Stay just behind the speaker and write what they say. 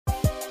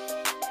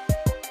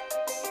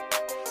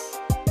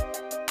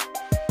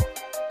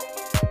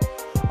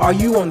Are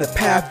you on the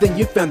path? Then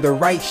you found the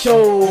right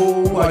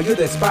show. Are you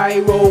the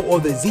spiral or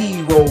the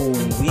zero?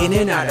 In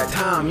and out of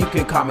time, you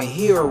can call me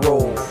hero.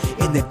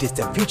 In the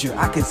distant future,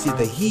 I can see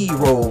the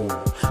hero.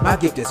 My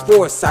gift is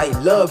foresight,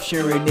 love,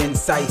 sharing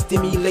insight,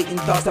 stimulating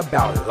thoughts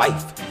about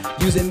life.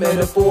 Using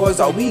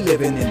metaphors, are we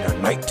living in the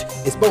night?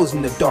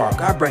 Exposing the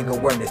dark, I bring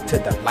awareness to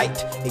the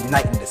light,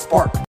 igniting the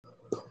spark.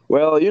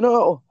 Well, you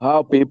know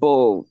how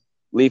people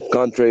leave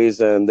countries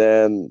and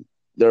then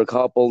their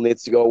couple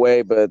needs to go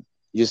away, but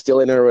you're still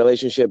in a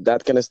relationship,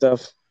 that kind of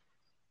stuff.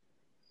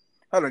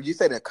 Hold on, did you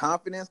say that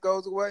confidence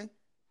goes away?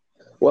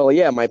 Well,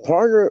 yeah, my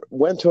partner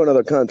went to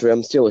another country.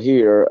 I'm still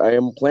here. I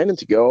am planning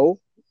to go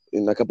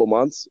in a couple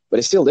months, but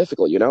it's still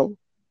difficult, you know?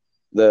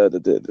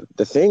 The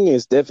thing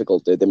is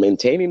difficult. The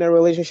maintaining a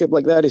relationship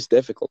like that is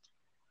difficult.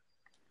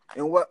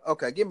 And what?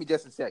 Okay, give me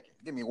just a second.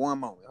 Give me one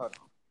moment. Hold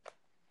on.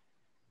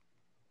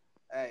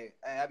 Hey,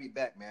 I'll be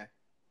back, man.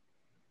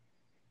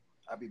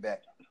 I'll be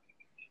back.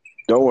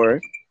 Don't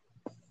worry.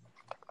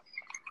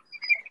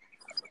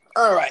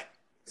 All right.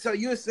 So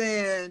you're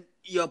saying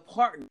your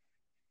partner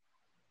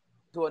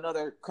to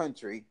another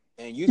country,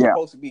 and you're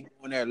supposed to be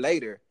going there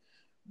later.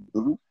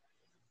 Mhm.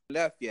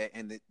 Left yet,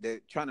 and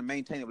the trying to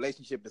maintain a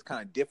relationship is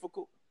kind of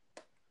difficult.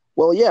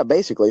 Well, yeah,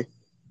 basically.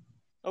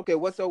 Okay,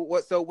 what's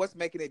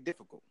making it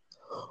difficult?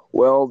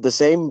 Well, the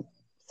same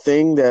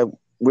thing that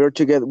we're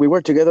together. We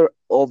were together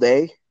all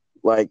day.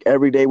 Like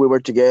every day we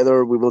were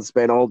together. We would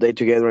spend all day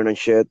together and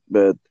shit.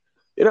 But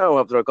you know,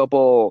 after a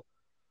couple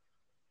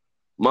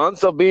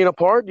months of being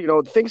apart, you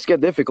know, things get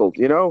difficult.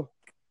 You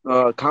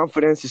know,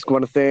 confidence is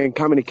one thing.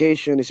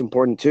 Communication is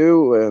important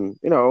too, and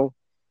you know,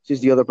 since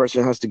the other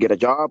person has to get a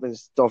job and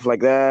stuff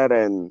like that,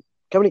 and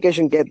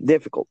communication get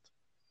difficult.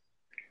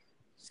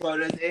 So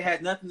it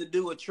has nothing to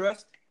do with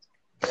trust.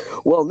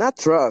 Well, not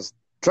trust.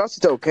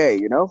 Trust is okay,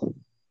 you know.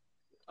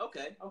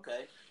 Okay.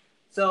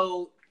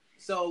 So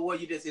what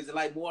you just is it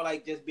like more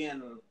like just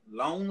being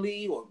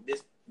lonely or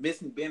just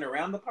missing being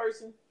around the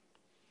person?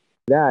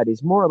 That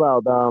is more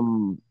about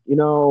you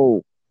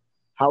know,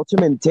 how to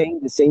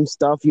maintain the same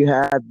stuff you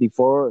had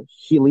before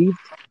she left.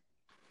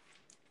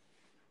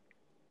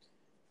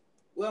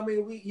 Well, I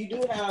mean, you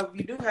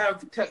do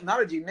have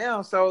technology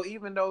now. So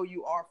even though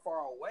you are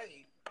far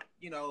away,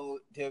 you know,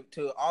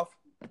 to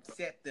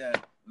offset the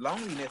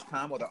loneliness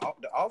time or the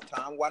off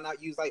time, why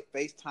not use like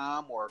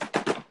FaceTime or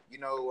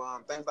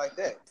things like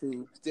that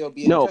to still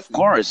be in No, touch of with each other?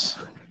 course.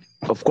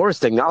 Of course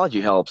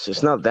technology helps.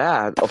 It's not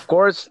that. Of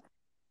course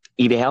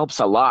it helps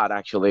a lot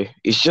actually.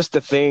 It's just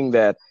the thing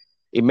that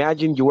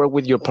imagine you were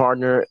with your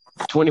partner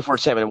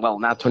 24/7. Well,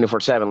 not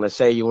 24/7. Let's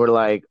say you were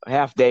like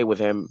half day with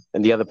him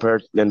and the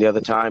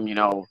other time, you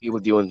know, he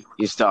was doing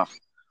his stuff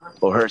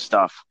or her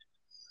stuff.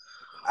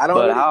 I don't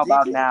But really how think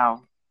about it.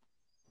 now?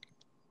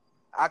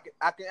 I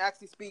can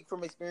actually speak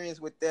from experience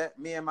with that.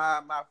 Me and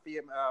my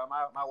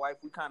wife,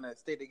 we kind of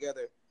stay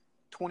together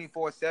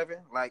 24/7.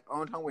 Like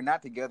only time we're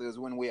not together is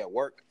when we're at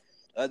work.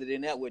 Other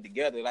than that, we're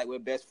together. Like we're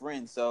best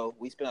friends, so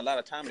we spend a lot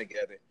of time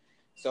together.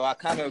 So I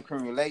kind of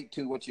can relate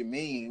to what you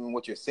mean and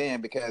what you're saying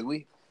because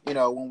when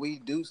we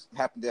do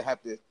happen to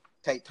have to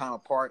take time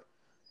apart,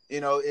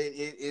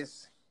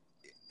 it's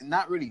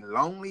not really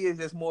lonely. It's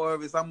just more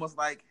of it's almost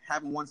like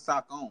having one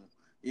sock on.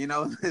 It's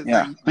like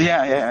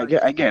Yeah. Yeah,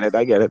 I get it.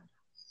 I get it.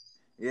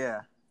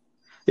 yeah.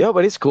 Yeah,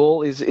 but it's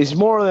cool. It's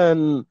more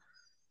than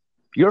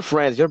your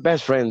friends, your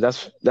best friend.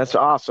 That's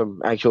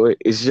awesome. Actually,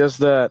 it's just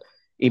that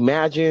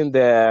imagine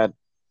that.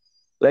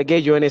 Let's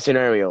get you in a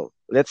scenario.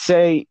 Let's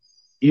say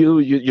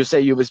you say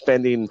you'll be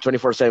spending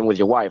 24/7 with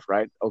your wife,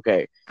 right?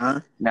 Okay.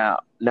 Huh? Now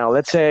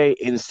let's say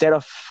instead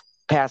of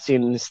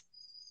passing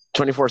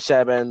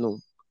 24/7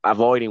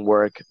 avoiding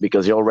work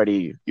because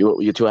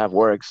you two have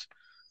works.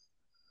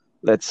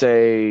 Let's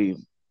say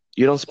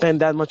you don't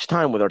spend that much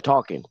time with her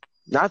talking.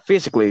 Not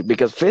physically,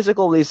 because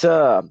physical is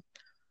a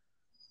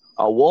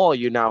wall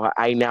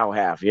I now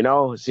have. You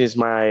know, since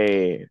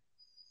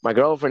my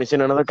girlfriend is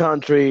in another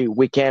country,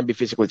 we can't be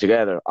physically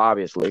together,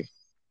 obviously.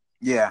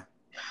 Yeah.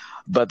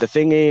 But the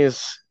thing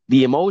is,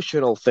 the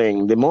emotional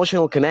thing, the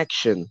emotional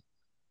connection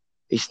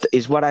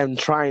is what I'm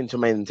trying to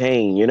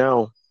maintain. You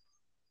know,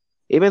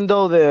 even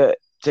though the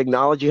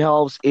technology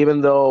helps, even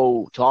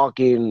though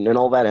talking and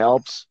all that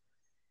helps,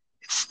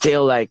 it's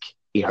still like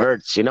it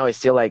hurts. You know, it's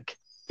still like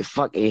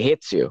it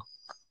hits you.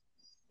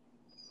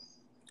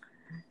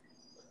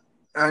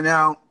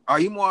 Now,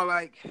 are you more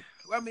like?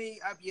 Well, I mean,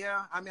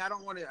 yeah. I mean, I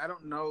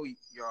don't know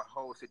your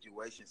whole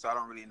situation, so I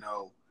don't really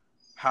know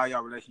how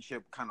your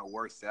relationship kind of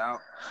works out.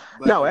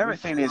 But No, if we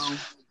plan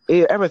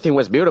on, everything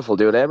was beautiful,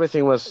 dude.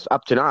 Everything was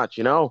up to notch.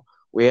 You know,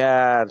 we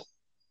had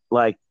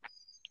like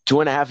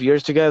 2.5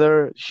 years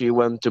together. She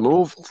went to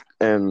move,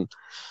 and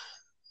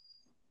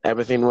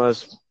everything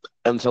was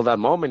until that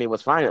moment. It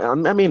was fine.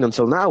 I mean,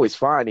 until now, it's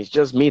fine. It's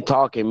just me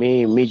talking,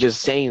 me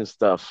just saying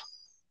stuff.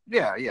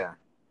 yeah.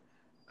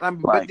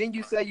 But Like, then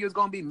you say you was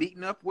gonna be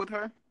meeting up with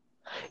her.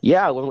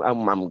 yeah, well,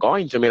 I'm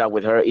going to meet up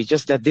with her. It's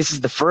just that this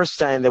is the first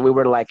time that we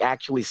were like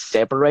actually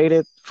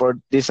separated for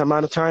this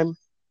amount of time.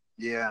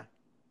 Yeah.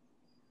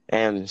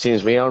 And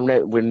since we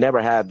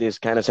never had this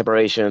kind of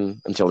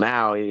separation until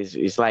now,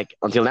 it's like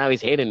until now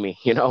he's hating me,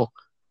 you know?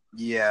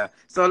 Yeah.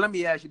 So let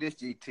me ask you this,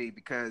 GT,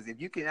 because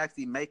if you can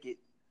actually make it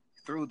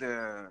through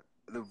the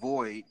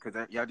void,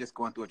 because y'all just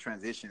going through a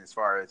transition as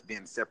far as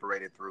being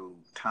separated through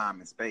time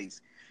and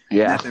space.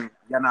 Yeah. Nothing.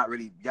 Y'all not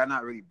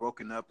really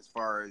broken up as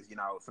far as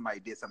somebody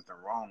did something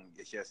wrong.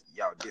 It's just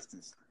y'all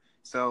distance.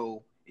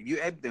 So if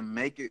you're able to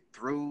make it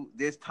through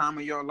this time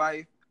of your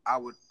life, I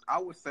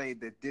would say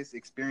that this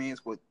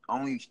experience would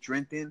only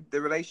strengthen the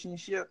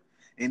relationship.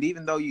 And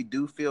even though you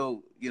do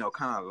feel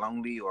kind of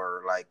lonely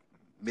or like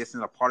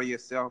missing a part of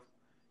yourself,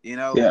 you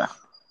know, Yeah.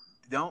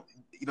 don't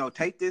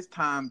take this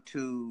time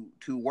to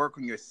work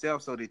on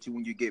yourself so that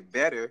when you get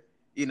better,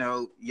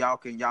 y'all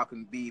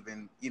can be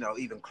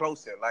even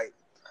closer. Like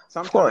Of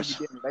sometimes you course.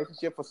 get in a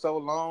relationship for so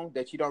long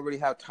that you don't really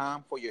have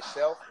time for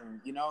yourself, and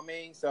you know what I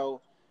mean.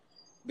 So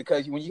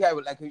because when you have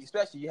like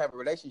especially you have a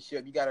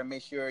relationship, you got to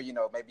make sure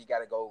maybe you got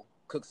to go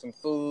cook some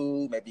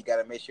food, maybe you got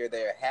to make sure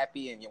they're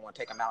happy and you want to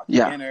take them out to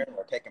Yeah. dinner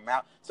or take them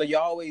out. So you're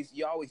always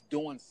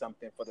doing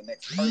something for the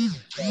next person.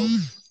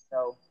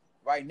 So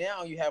right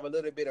now you have a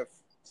little bit of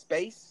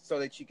space so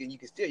that you can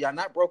still, y'all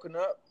not broken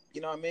up,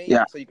 you know what I mean?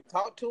 Yeah. So you can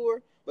talk to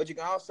her, but you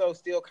can also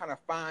still kind of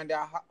find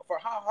out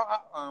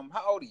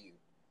how old are you?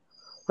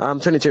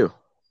 I'm 22.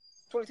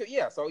 22.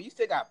 Yeah, so you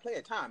still got plenty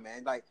of time,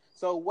 man. Like,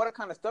 so what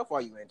kind of stuff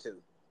are you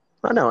into?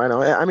 I know. I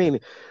know. I mean,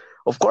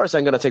 of course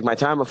I'm gonna take my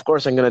time. Of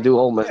course I'm gonna do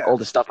Yeah. all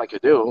the stuff like you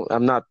do.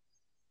 I'm not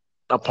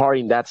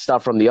aparting that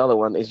stuff from the other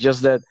one. It's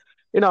just that,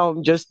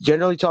 just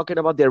generally talking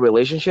about their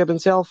relationship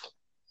itself,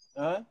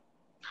 Uh-huh.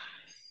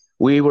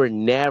 we were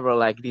never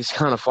like this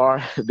kind of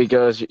far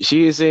because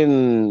she's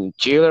in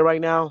Chile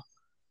right now,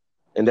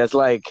 and that's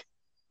like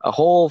a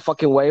whole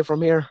fucking way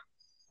from here.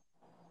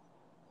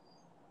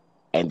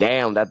 And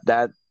damn,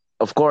 that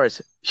of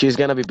course she's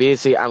gonna be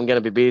busy. I'm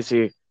gonna be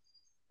busy.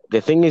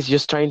 The thing is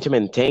just trying to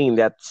maintain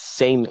that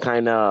same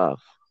kind of,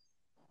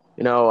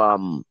 you know,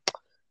 um,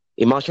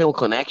 emotional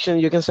connection.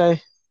 You can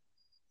say.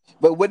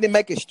 But wouldn't it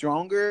make it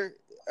stronger?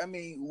 I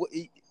mean,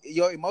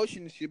 your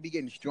emotions should be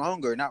getting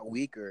stronger, not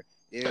weaker,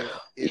 if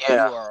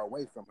Yeah. you are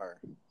away from her.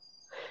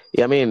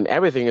 Yeah. I mean,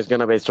 everything is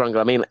gonna be stronger.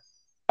 I mean,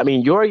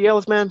 you're a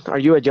jealous man. Are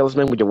you a jealous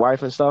man with your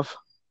wife and stuff?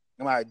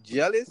 Am I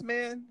jealous,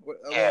 man?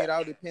 I Yeah. mean, it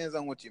all depends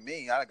on what you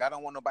mean. I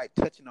don't want nobody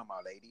touching on my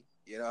lady.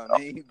 You know what I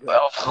mean? But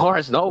Of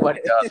course,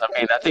 nobody does. I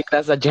mean, I think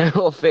that's a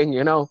general thing.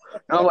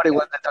 Nobody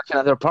wants to touch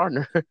another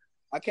partner.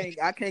 I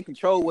can't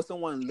control what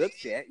someone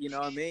looks at. You know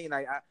what I mean?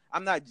 Like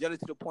I'm not jealous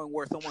to the point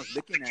where someone's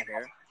looking at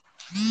her.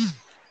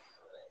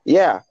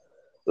 Yeah,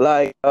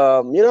 like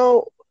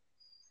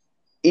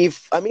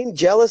if I mean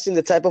jealous in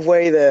the type of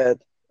way that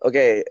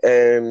okay,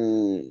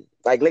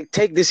 like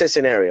take this as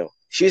scenario.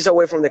 She's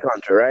away from the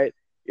country, right?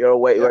 You're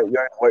away, Yep.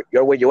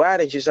 you're where you at,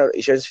 and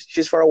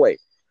she's far away.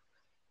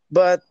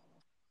 But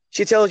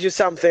she tells you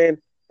something,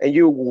 and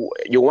you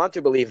want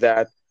to believe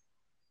that,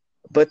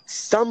 but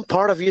some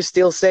part of you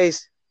still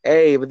says,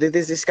 "Hey, but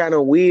this is kind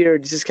of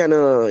weird. This is kind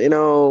of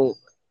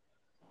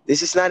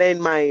this is not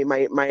in my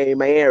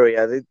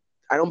area.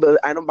 I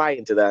don't buy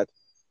into that."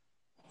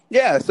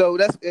 Yeah. So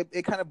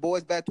it kind of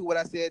boils back to what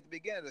I said at the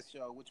beginning of the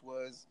show, which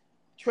was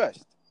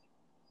trust.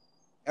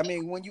 I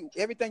mean, when you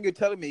everything you're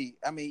telling me,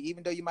 I mean,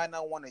 even though you might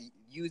not want to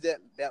use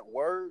that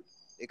word,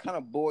 it kind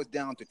of boils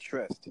down to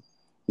trust.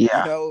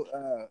 Yeah.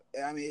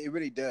 I mean, it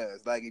really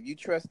does. Like, if you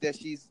trust that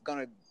she's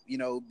gonna,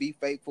 be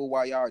faithful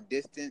while y'all are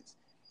distance,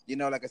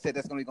 like I said,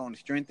 that's gonna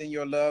strengthen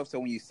your love. So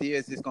when you see it,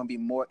 it's just gonna be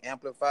more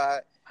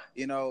amplified.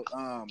 And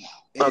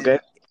Okay.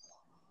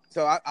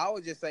 so I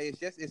would just say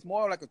it's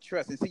more like a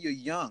trust. And see, you're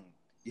young.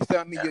 You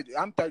tell me,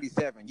 I'm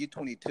 37. You're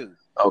 22.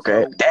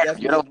 Okay. So Damn, that's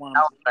you really don't one.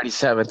 sound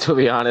 37, to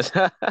be honest.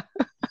 Say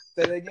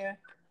that again.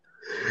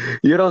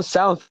 You don't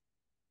sound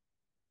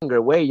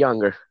younger, way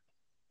younger.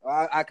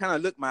 I kind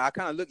of look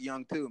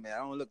young too, man. I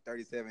don't look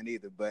 37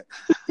 either, but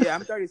yeah,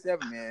 I'm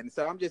 37, man.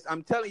 So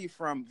I'm telling you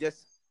from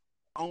just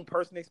own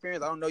personal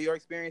experience. I don't know your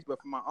experience,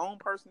 but from my own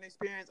personal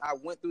experience, I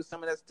went through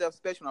some of that stuff,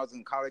 especially when I was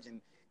in college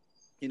and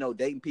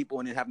dating people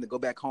and then having to go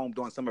back home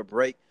during summer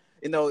break.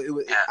 It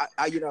was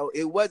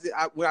it wasn't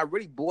when I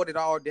really boiled it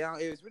all down.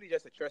 It was really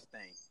just a trust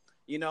thing,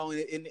 and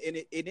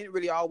it didn't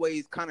really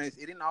always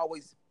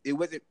it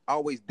wasn't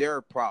always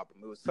their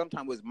problem.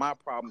 Sometimes it was my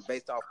problem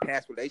based off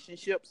past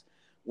relationships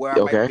where I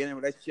might have Okay. been in a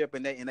relationship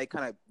and they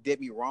kind of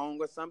did me wrong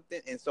or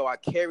something, and so I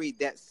carried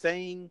that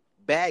same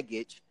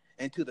baggage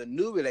into the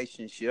new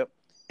relationship,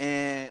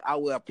 and I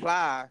will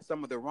apply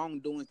some of the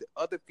wrongdoings that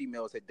other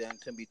females had done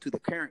to me to the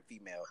current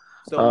female.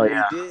 So Oh when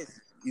yeah. we did,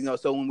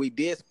 so when we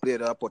did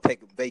split up or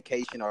take a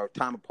vacation or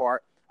time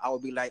apart, I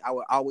would be like, I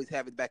would always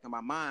have it back in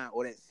my mind,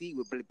 or that seed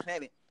would be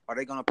planted. Are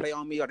they gonna play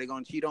on me? Are they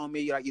gonna cheat on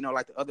me? Like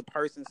like the other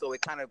person. So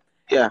it kind of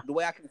Yeah. the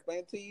way I can explain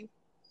it to you,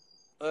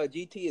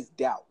 GT is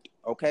doubt.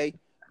 Okay,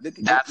 That's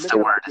look the at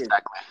it word like this.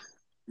 exactly.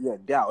 Yeah,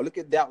 doubt. Look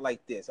at doubt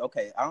like this.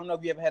 Okay, I don't know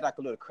if you ever had like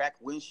a little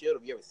cracked windshield.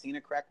 Have you ever seen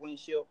a cracked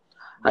windshield?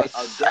 But a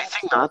I doubt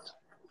think not. starts.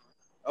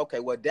 Okay,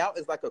 well, doubt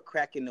is like a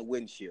crack in the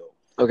windshield.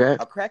 Okay.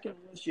 A crack in the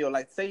windshield,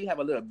 like say you have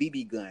a little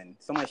BB gun,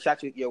 someone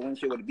shot you at your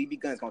windshield with a BB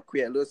gun, it's gonna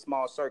create a little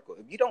small circle.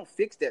 If you don't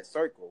fix that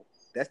circle,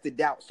 that's the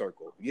doubt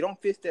circle. If you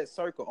don't fix that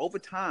circle over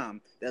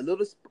time, that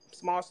little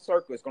small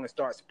circle is gonna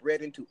start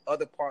spreading to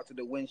other parts of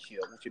the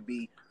windshield, which would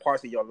be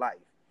parts of your life.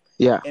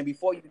 Yeah. And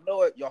before you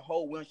know it, your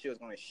whole windshield is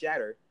gonna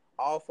shatter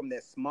all from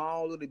that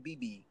small little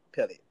BB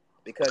pellet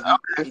because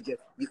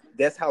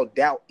that's how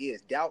doubt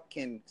is. Doubt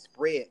can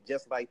spread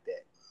just like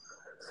that.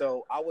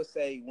 So I would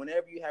say when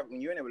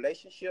you're in a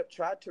relationship,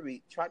 try to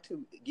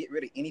get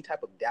rid of any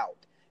type of doubt,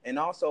 and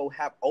also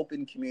have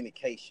open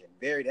communication.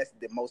 That's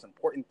the most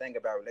important thing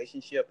about a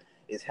relationship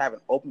is having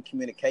open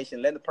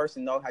communication. Let the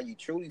person know how you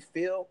truly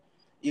feel,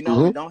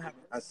 Mm-hmm. and don't have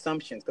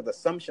assumptions, because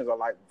assumptions are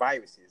like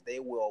viruses. They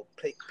will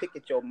pick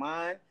at your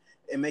mind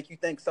and make you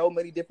think so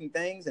many different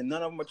things, and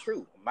none of them are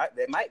true.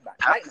 They might not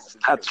That's be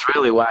true. that's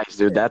really wise,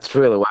 dude. That's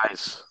really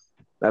wise.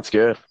 That's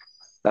good.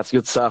 That's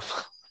good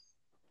stuff.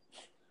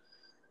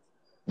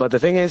 But the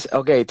thing is,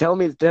 okay, tell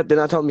me, did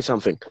not tell me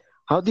something.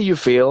 How do you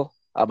feel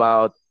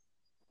about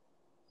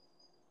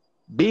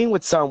being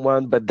with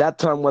someone, but that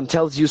someone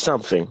tells you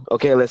something?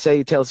 Okay, let's say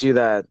he tells you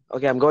that,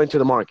 okay, I'm going to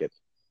the market,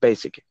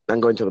 basically.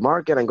 I'm going to the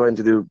market, I'm going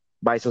to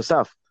buy some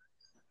stuff.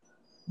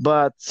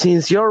 But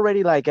since you're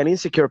already like an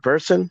insecure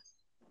person,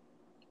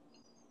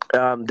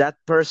 that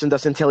person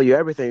doesn't tell you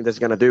everything that's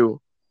gonna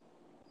do,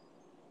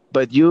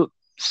 but you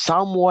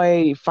some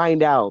way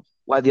find out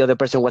what the other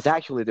person was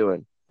actually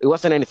doing. It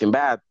wasn't anything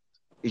bad.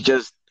 It's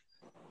just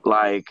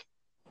like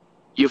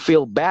you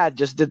feel bad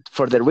just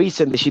for the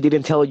reason that she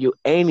didn't tell you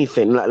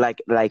anything,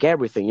 like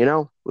everything,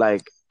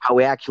 like how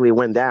it actually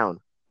went down.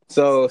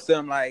 So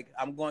I'm like,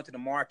 I'm going to the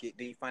market.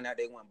 Then you find out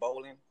they went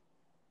bowling.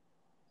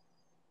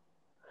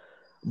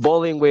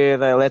 Bowling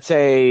with, let's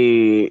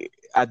say,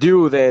 a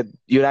dude that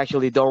you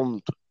actually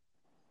don't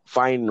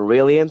find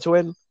really into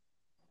it.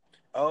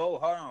 Oh,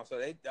 hold on.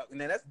 So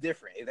now that's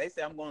different. If they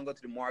say I'm going to go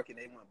to the market and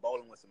they went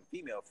bowling with some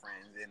female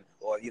friends,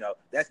 or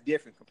that's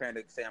different compared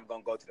to say I'm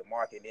going to go to the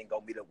market and then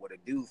go meet up with a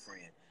dude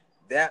friend.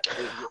 That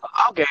is.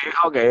 Okay,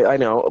 okay, I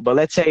know, but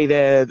let's say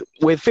that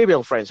with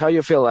female friends, how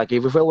you feel like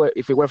if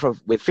we were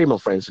with female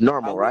friends, I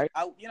normal, would, right?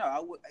 I would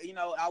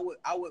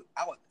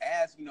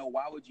ask,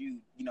 why would you,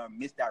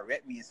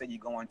 misdirect me and say you're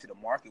going to the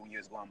market when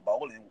you're just going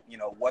bowling?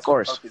 Of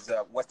course.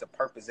 What's the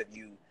purpose of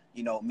you,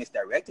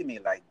 misdirecting me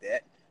like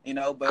that?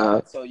 But Uh,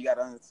 also you got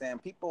to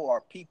understand people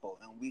are people,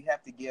 and we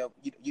have to give,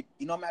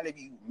 no matter if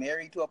you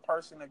married to a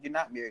person or you're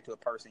not married to a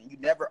person, you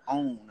never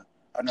own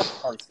another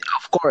person,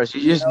 of course,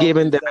 you just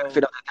given and the so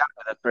benefit of the doubt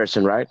to that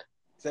person, right?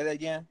 say that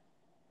again.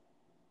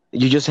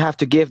 You just have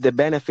to give the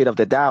benefit of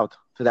the doubt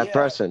to that Yeah,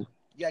 person.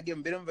 you gotta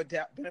give them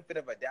benefit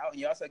of a doubt, and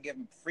you also give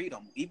them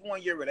freedom. Even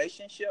when you're in a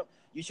relationship,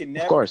 you should Of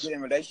never course, get in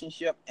a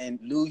relationship and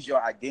lose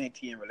your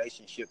identity in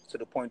relationships to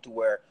the point to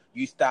where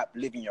you stop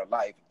living your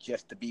life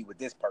just to be with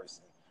this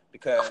person, of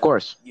because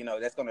course,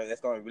 that's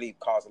gonna really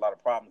cause a lot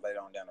of problems later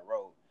on down the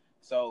road.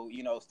 So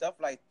stuff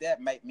like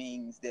that might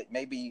means that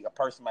maybe a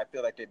person might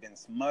feel like they've been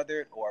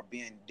smothered or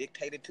being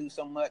dictated to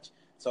so much,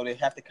 so they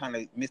have to kind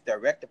of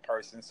misdirect the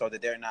person so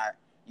that they're not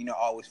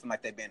always feel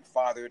like they've been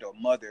fathered or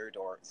mothered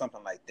or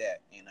something like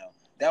that.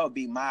 That would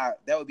be my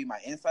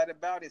insight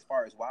about it, as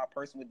far as why a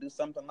person would do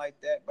something like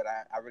that. But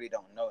I really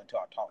don't know until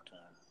I talk to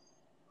them.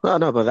 no,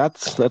 no, but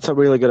that's a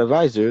really good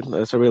advice, dude.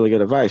 That's a really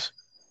good advice. Yeah.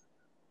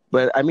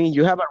 But I mean,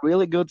 you have a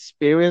really good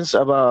experience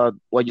about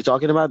what you're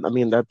talking about. I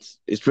mean, that's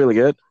it's really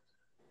good,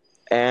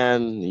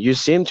 and you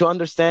seem to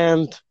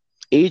understand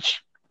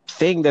each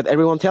thing that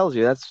everyone tells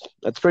you.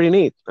 That's pretty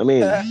neat. I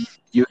mean,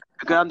 you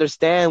can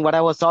understand what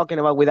I was talking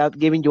about without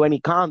giving you any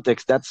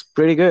context. That's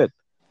pretty good.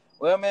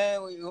 Well,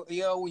 man, when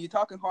you're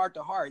talking heart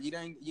to heart, you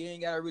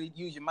ain't gotta really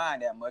use your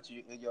mind that much,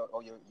 your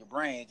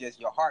brain. Just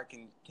your heart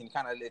can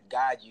kind of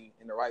guide you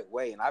in the right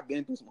way. And I've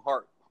been through some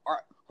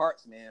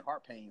hearts, man,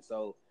 heart pain.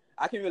 So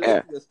I can relate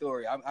Yeah, to the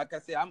story. Like I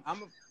said, I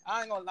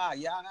ain't gonna lie.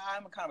 Yeah,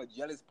 I'm a kind of a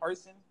jealous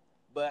person,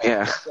 but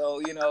yeah,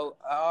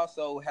 I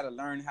also had to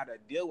learn how to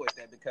deal with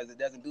that, because it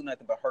doesn't do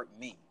nothing but hurt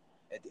me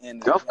at the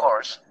end of the of day.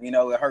 course.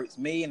 It hurts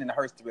me, and it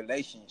hurts the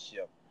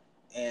relationship.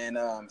 And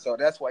so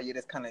that's why you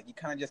kind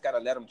of just gotta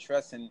let them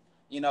trust, and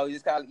you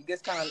just kind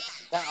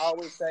of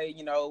always say,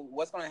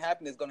 what's gonna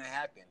happen is gonna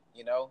happen,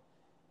 Of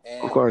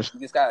and course. you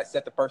just gotta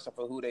accept the person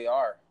for who they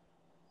are.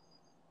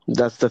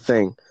 That's the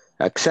thing.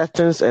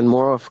 Acceptance and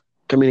more of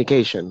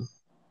communication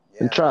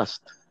and Yeah,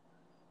 trust.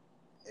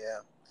 yeah.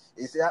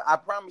 You see, I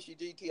promise you,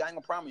 GT. I ain't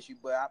gonna promise you,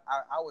 but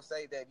I would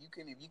say that if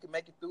you can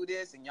make it through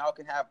this, and y'all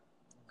can have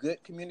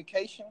good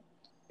communication.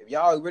 If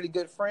y'all are really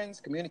good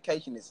friends,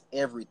 communication is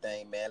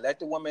everything, man. Let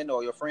the woman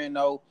or your friend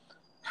know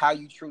how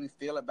you truly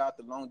feel about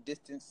the long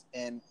distance,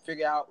 and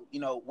figure out,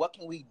 what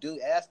can we do?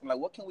 Ask them, like,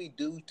 what can we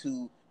do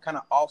to kind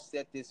of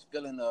offset this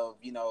feeling of,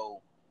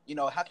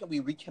 how can we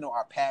rekindle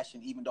our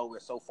passion even though we're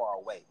so far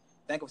away?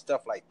 Think of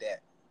stuff like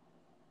that.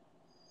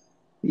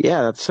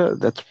 Yeah, that's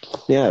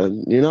yeah.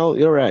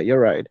 You're right. You're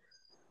right.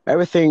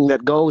 Everything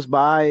that goes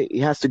by,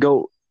 it has to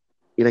go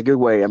in a good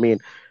way. I mean,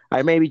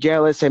 I may be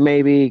jealous, I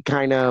may be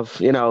kind of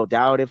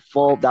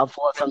doubtful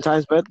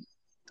sometimes, but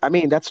I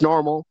mean that's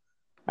normal.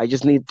 I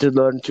just need to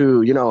learn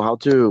to, how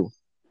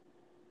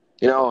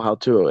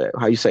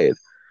you say it,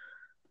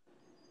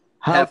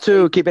 how Have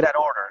to faith. keep it at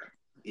order.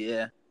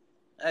 Yeah,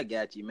 I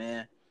got you,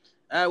 man.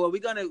 All right, well, we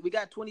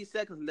got 20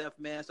 seconds left,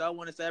 man. So I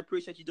want to say I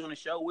appreciate you doing the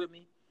show with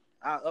me.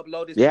 I'll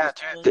upload this Yeah,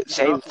 pretty soon. dude, You can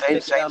same also thing, check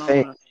it same out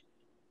thing. on.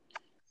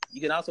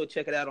 You can also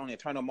check it out on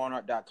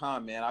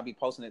eternalmonarch.com, man. I'll be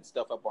posting that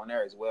stuff up on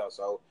there as well.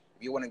 So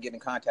if you want to get in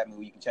contact with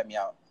me, you can check me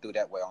out through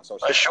that way on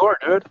social media. Sure,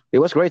 dude. It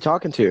was great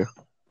talking to you.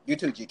 You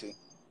too, GT.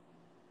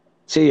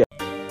 See ya.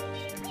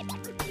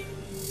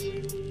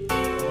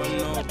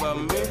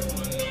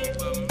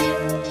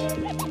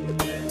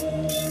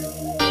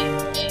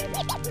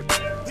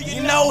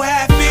 You know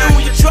how I feel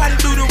when you try to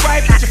do the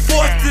right, but you're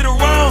forced to the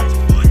wrong.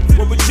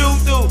 What would you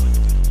do?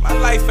 My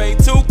life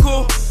ain't too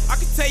cool. I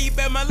can tell you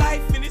about my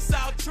life and it's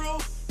all true.